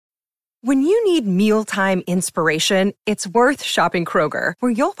When you need mealtime inspiration, it's worth shopping Kroger,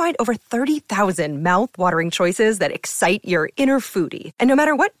 where you'll find over 30,000 mouth-watering choices that excite your inner foodie. And no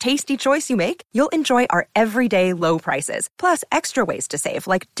matter what tasty choice you make, you'll enjoy our everyday low prices, plus extra ways to save,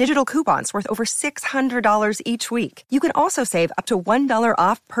 like digital coupons worth over $600 each week. You can also save up to $1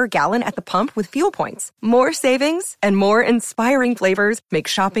 off per gallon at the pump with fuel points. More savings and more inspiring flavors make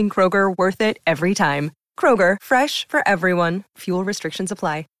shopping Kroger worth it every time. Kroger, fresh for everyone. Fuel restrictions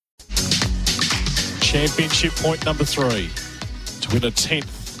apply. Championship point number 3 to win a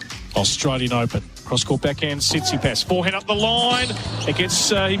 10th Australian Open. Cross-court backhand, Tsitsipas. Forehand up the line. It gets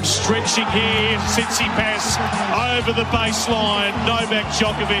him stretching here. Tsitsipas over the baseline. Novak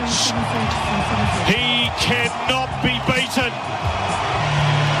Djokovic. He cannot be beaten.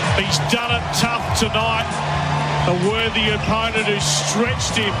 He's done it tough tonight. A worthy opponent who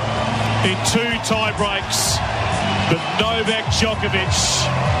stretched him in 2 tie breaks. But Novak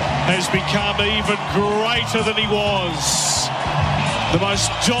Djokovic has become even greater than he was. The most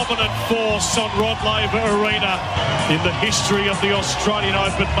dominant force on Rod Laver Arena in the history of the Australian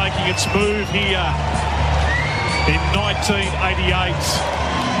Open, making its move here in 1988.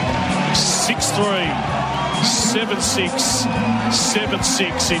 6-3, 7-6,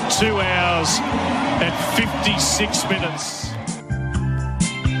 7-6 in 2 hours and 56 minutes.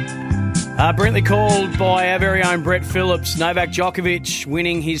 Brilliantly called by our very own Brett Phillips. Novak Djokovic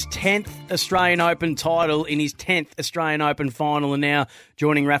winning his 10th Australian Open title in his 10th Australian Open final, and now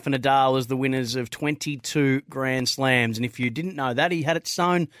joining Rafa Nadal as the winners of 22 Grand Slams. And if you didn't know that, he had it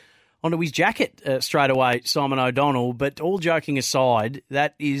sewn onto his jacket straight away, Simon O'Donnell. But all joking aside,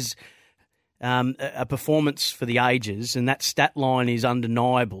 that is a performance for the ages, and that stat line is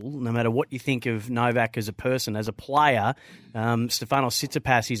undeniable. No matter what you think of Novak as a person, as a player, Stefanos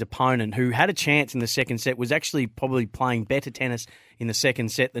Tsitsipas, his opponent, who had a chance in the second set, was actually probably playing better tennis in the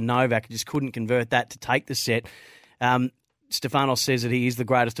second set than Novak. Just couldn't convert that to take the set. Stefanos says that he is the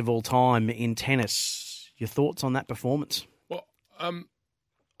greatest of all time in tennis. Your thoughts on that performance? Well,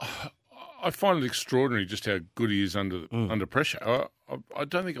 I find it extraordinary just how good he is under pressure. I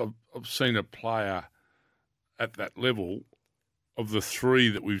don't think I've seen a player at that level of the 3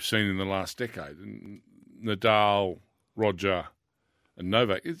 that we've seen in the last decade. And Nadal, Roger, and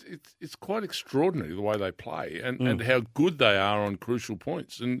Novak. It's quite extraordinary the way they play and how good they are on crucial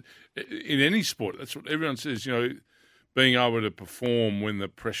points. And in any sport, that's what everyone says, being able to perform when the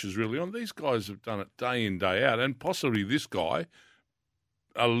pressure's really on. These guys have done it day in, day out, and possibly this guy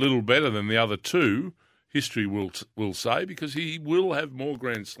a little better than the other 2, history will say, because he will have more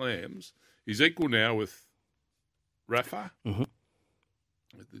Grand Slams. He's equal now with Rafa. Mm-hmm.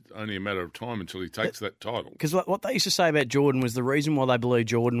 It's only a matter of time until he takes that title. Because what they used to say about Jordan was the reason why they believed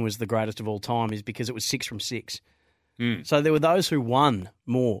Jordan was the greatest of all time is because it was 6 from 6. So there were those who won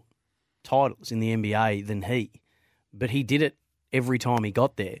more titles in the NBA than he, but he did it every time he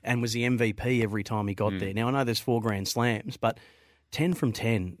got there and was the MVP every time he got there. Now, I know there's 4 Grand Slams, but 10 from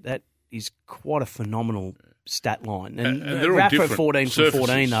 10, that is quite a phenomenal stat line. And Rafa 14 from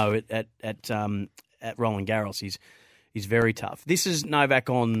 14, though, at Roland Garros is very tough. This is Novak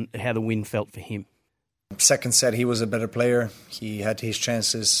on how the win felt for him. Second set, he was a better player. He had his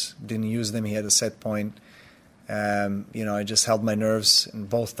chances, didn't use them. He had a set point. I just held my nerves in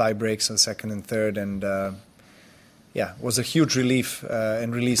both tie breaks on second and third. And, it was a huge relief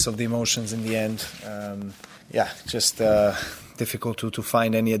and release of the emotions in the end. Difficult to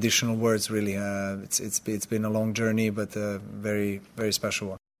find any additional words, really. It's been a long journey, but a very, very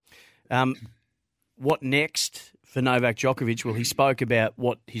special one. What next for Novak Djokovic? Well, he spoke about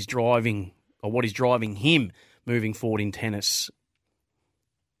what is driving him moving forward in tennis.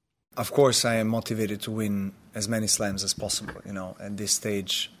 Of course, I am motivated to win as many slams as possible. At this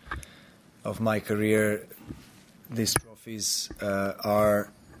stage of my career, these trophies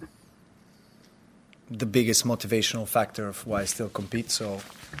are the biggest motivational factor of why I still compete. So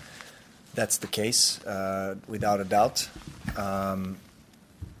that's the case, without a doubt. I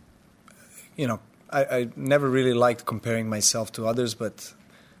never really liked comparing myself to others, but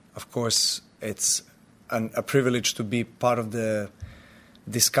of course it's a privilege to be part of the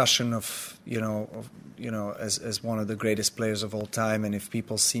discussion of as one of the greatest players of all time. And if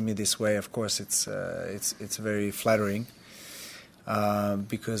people see me this way, of course it's very flattering,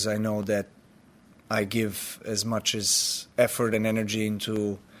 because I know that I give as much as effort and energy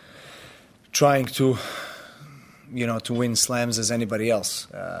into trying to win slams as anybody else.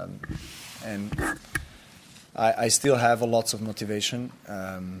 And I still have lots of motivation.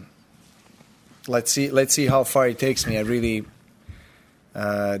 Let's see how far it takes me. I really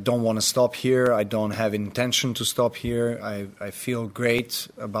Don't want to stop here. I don't have intention to stop here. I feel great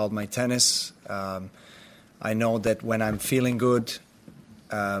about my tennis. I know that when I'm feeling good,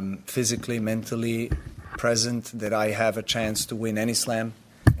 physically, mentally present, that I have a chance to win any slam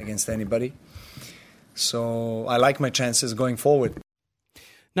against anybody. So I like my chances going forward.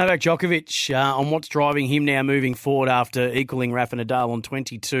 Novak Djokovic on what's driving him now moving forward after equaling Rafa Nadal on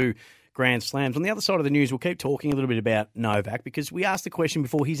 22 Grand Slams. On the other side of the news, we'll keep talking a little bit about Novak because we asked the question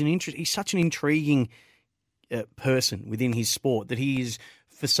before. He's such an intriguing person within his sport that he is,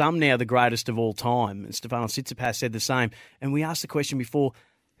 for some now, the greatest of all time. And Stefanos Tsitsipas said the same. And we asked the question before,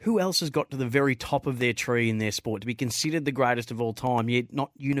 who else has got to the very top of their tree in their sport to be considered the greatest of all time, yet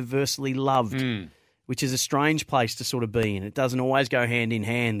not universally loved? Which is a strange place to sort of be in. It doesn't always go hand in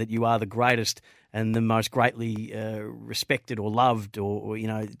hand that you are the greatest and the most greatly respected or loved or, you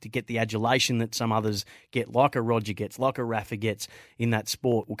know, to get the adulation that some others get, like a Roger gets, like a Rafa gets in that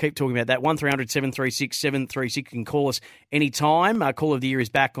sport. We'll keep talking about that. 1300 736 736. You can call us anytime. Our Call of the Year is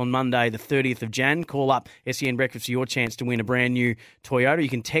back on Monday, the 30th of Jan. Call up SEN Breakfast for your chance to win a brand new Toyota. You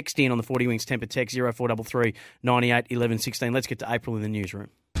can text in on the 40 Wings Temper text 0433 98 11 16. Let's get to April in the newsroom.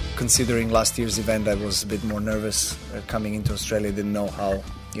 Considering last year's event, I was a bit more nervous coming into Australia. Didn't know how,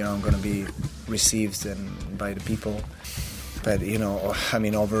 you know, I'm going to be received and by the people. But, you know, I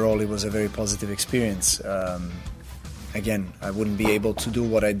mean, overall, it was a very positive experience. Again, I wouldn't be able to do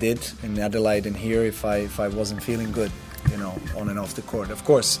what I did in Adelaide and here if I wasn't feeling good, you know, on and off the court. Of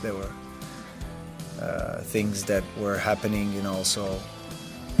course, there were things that were happening, you know, also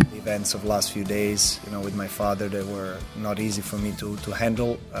the events of last few days, you know, with my father, that were not easy for me to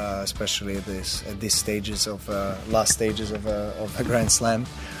handle, especially at these stages of last stages of a Grand Slam.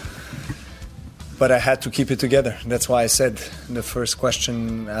 But I had to keep it together. That's why I said answering the first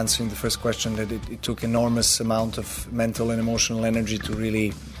question, that it took enormous amount of mental and emotional energy to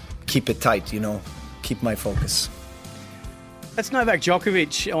really keep it tight, you know, keep my focus. That's Novak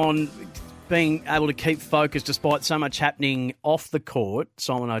Djokovic on being able to keep focused despite so much happening off the court,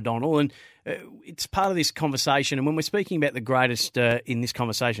 Simon O'Donnell. And it's part of this conversation. And when we're speaking about the greatest in this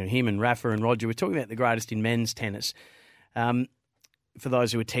conversation, him and Rafa and Roger, we're talking about the greatest in men's tennis. For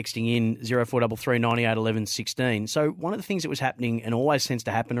those who are texting in, 0433 98 11 16. So one of the things that was happening and always tends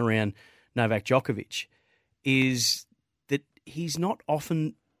to happen around Novak Djokovic is that he's not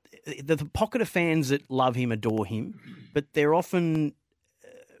often the pocket of fans that love him, adore him, but they're often,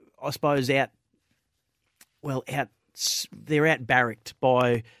 I suppose, they're out-barracked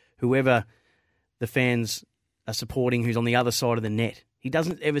by whoever the fans are supporting who's on the other side of the net. He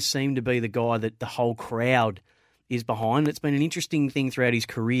doesn't ever seem to be the guy that the whole crowd is behind. It's been an interesting thing throughout his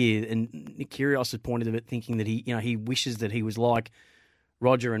career, and Nick Kyrgios has pointed to it, thinking that he wishes that he was like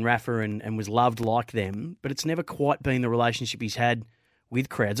Roger and Rafa and was loved like them, but it's never quite been the relationship he's had with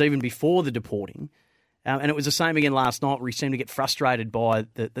crowds, even before the deporting. And it was the same again last night, where he seemed to get frustrated by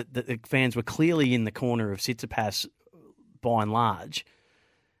the fans were clearly in the corner of Tsitsipas by and large.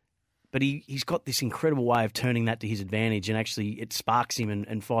 But he's got this incredible way of turning that to his advantage, and actually it sparks him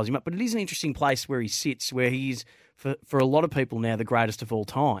and fires him up. But it is an interesting place where he sits, where he's, for a lot of people now, the greatest of all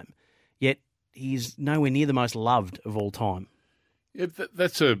time. Yet he's nowhere near the most loved of all time. Yeah,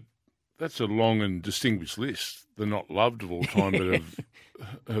 that's a long and distinguished list. The not loved of all time, but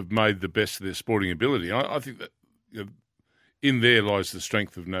have made the best of their sporting ability. I think that, you know, in there lies the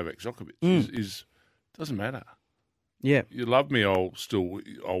strength of Novak Djokovic. Is doesn't matter. Yeah, you love me, I'll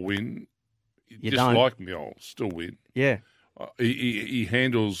win. You dislike me, I'll still win. Yeah, he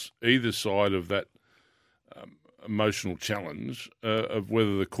handles either side of that emotional challenge of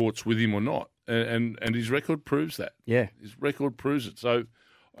whether the court's with him or not, and his record proves that. Yeah, his record proves it. So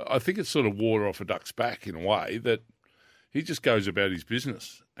I think it's sort of water off a duck's back in a way, that he just goes about his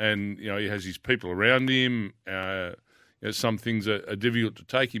business, and you know, he has his people around him. You know, some things are difficult to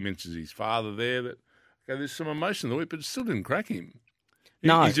take. He mentions his father there. That there's some emotion in the way, but it still didn't crack him.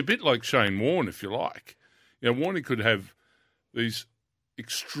 No, he's a bit like Shane Warne, if you like. You know, Warne could have these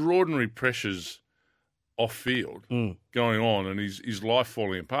extraordinary pressures off field going on, and his life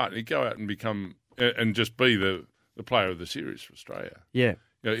falling apart. And he'd go out and become and just be the player of the series for Australia. Yeah.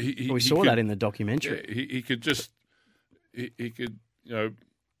 You know, we saw that in the documentary. Yeah, he could just he could, you know,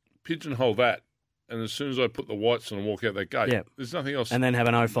 pigeonhole that, and as soon as I put the whites on and walk out that gate, there's nothing else. And then have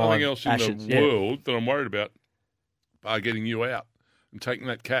an 05 nothing else Ashes, in the world that I'm worried about getting you out and taking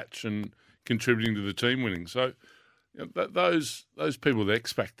that catch and contributing to the team winning. So, you know, those people, the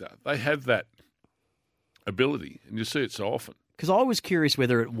X factor, they have that ability, and you see it so often. Because I was curious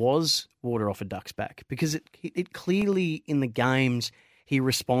whether it was water off a duck's back, because it clearly in the games he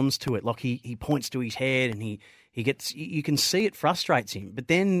responds to it. Like he points to his head and he You can see it frustrates him, but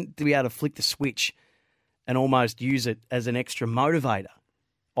then to be able to flick the switch and almost use it as an extra motivator,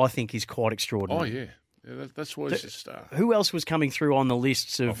 I think is quite extraordinary. Oh, yeah. That's why he's a star. Who else was coming through on the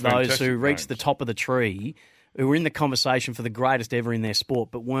lists of those who reached the top of the tree, who were in the conversation for the greatest ever in their sport,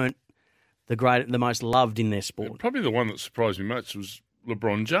 but weren't the most loved in their sport? Yeah, probably the one that surprised me most was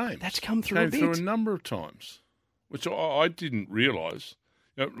LeBron James. That's come through Came a bit. through a number of times, which I didn't realise.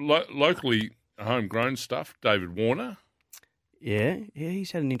 Locally, homegrown stuff, David Warner. Yeah,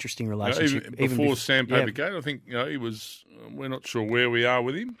 he's had an interesting relationship. Even before Sandpaper Gate, I think he was. We're not sure where we are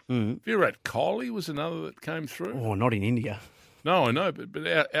with him. Virat Kohli was another that came through. Oh, not in India. No, I know, but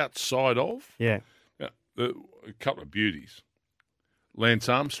outside of. Yeah. A couple of beauties. Lance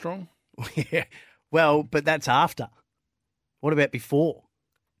Armstrong. Yeah. Well, but that's after. What about before?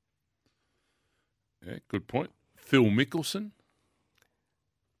 Yeah, good point. Phil Mickelson.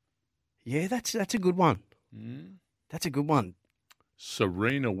 Yeah, that's a good one. That's a good one.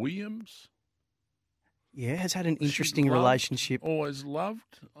 Serena Williams. Yeah, has had an interesting relationship. Always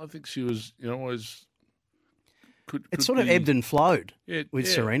loved. I think she was, always could sort of ebbed and flowed with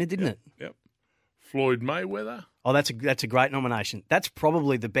Yeah, Serena, didn't it? Yep. Floyd Mayweather. Oh, that's a great nomination. That's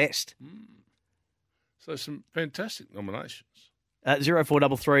probably the best. So some fantastic nominations.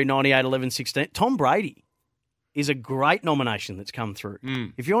 0433 98 11 16. Tom Brady is a great nomination that's come through.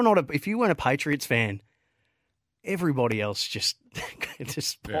 If you weren't a Patriots fan, everybody else just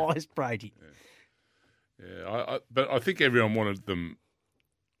despised Brady. Yeah, but I think everyone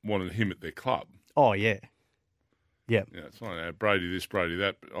wanted him at their club. Oh yeah, yeah. Yeah, it's like Brady this, Brady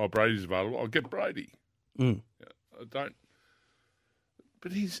that. Oh, Brady's available. I'll get Brady. Yeah, I don't.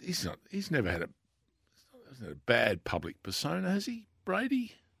 But he's not. He's never had a bad public persona, has he,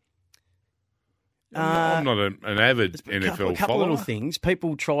 Brady? I'm not an avid NFL A couple follower. little things.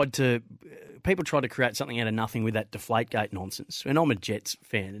 People tried to create something out of nothing with that Deflategate nonsense. And I'm a Jets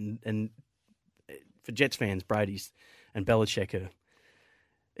fan, and for Jets fans, Brady's and Belichick are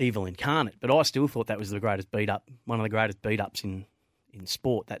evil incarnate. But I still thought that was one of the greatest beat-ups in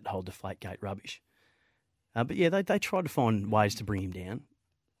sport, that whole Deflategate rubbish. But yeah, they tried to find ways to bring him down.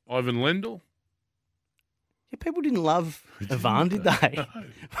 Ivan Lendl? Yeah, people didn't love Ivan, did they? No.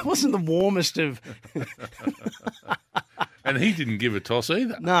 It wasn't the warmest of... And he didn't give a toss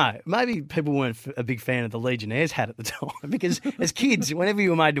either. No, maybe people weren't a big fan of the Legionnaires hat at the time, because as kids, whenever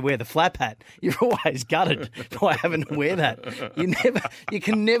you were made to wear the flap hat, you're always gutted by having to wear that. You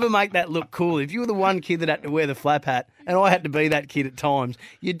can never make that look cool. If you were the one kid that had to wear the flap hat, and I had to be that kid at times,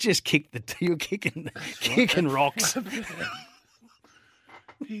 you'd just you were kicking rocks.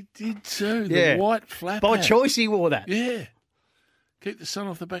 He did too. The white flap By hat. choice, he wore that. Yeah. Keep the sun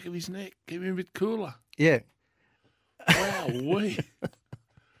off the back of his neck. Keep him a bit cooler. Yeah. Wow,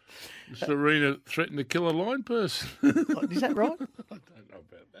 Serena threatened to kill a line person. Is that right? I don't know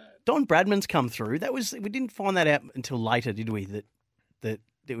about that. Don Bradman's come through. We didn't find that out until later, did we? That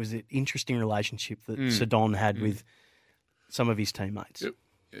there was an interesting relationship that Sir Don had with some of his teammates.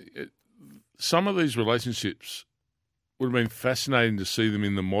 Some of these relationships would have been fascinating to see them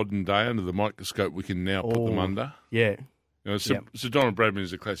in the modern day under the microscope we can now put them under. Yeah. Sir Donald Bradman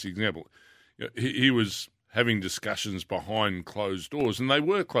is a classic example. He was having discussions behind closed doors, and they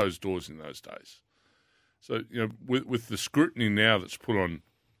were closed doors in those days. So, with the scrutiny now that's put on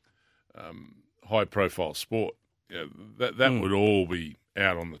high-profile sport, that would all be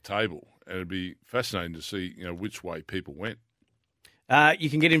out on the table, and it'd be fascinating to see, which way people went. You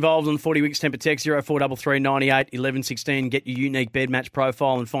can get involved on the 40 Wicks Temper Text 0433 98 11 16. Get your unique bed match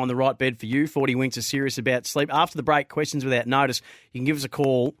profile and find the right bed for you. 40 Winks are serious about sleep. After the break, questions without notice. You can give us a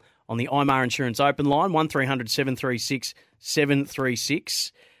call on the IMAR Insurance Open line, 1300 736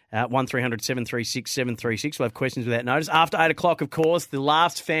 736. 1300 736 736. We'll have questions without notice. After 8 o'clock, of course, the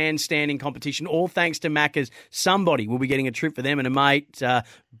last fan standing competition, all thanks to Macca's. Somebody will be getting a trip for them and a mate.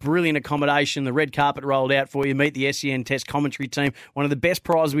 Brilliant accommodation. The red carpet rolled out for you. Meet the SEN Test commentary team. One of the best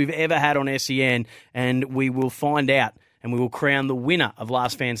prizes we've ever had on SEN. And we will find out and we will crown the winner of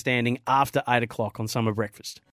Last Fan Standing after 8 o'clock on Summer Breakfast.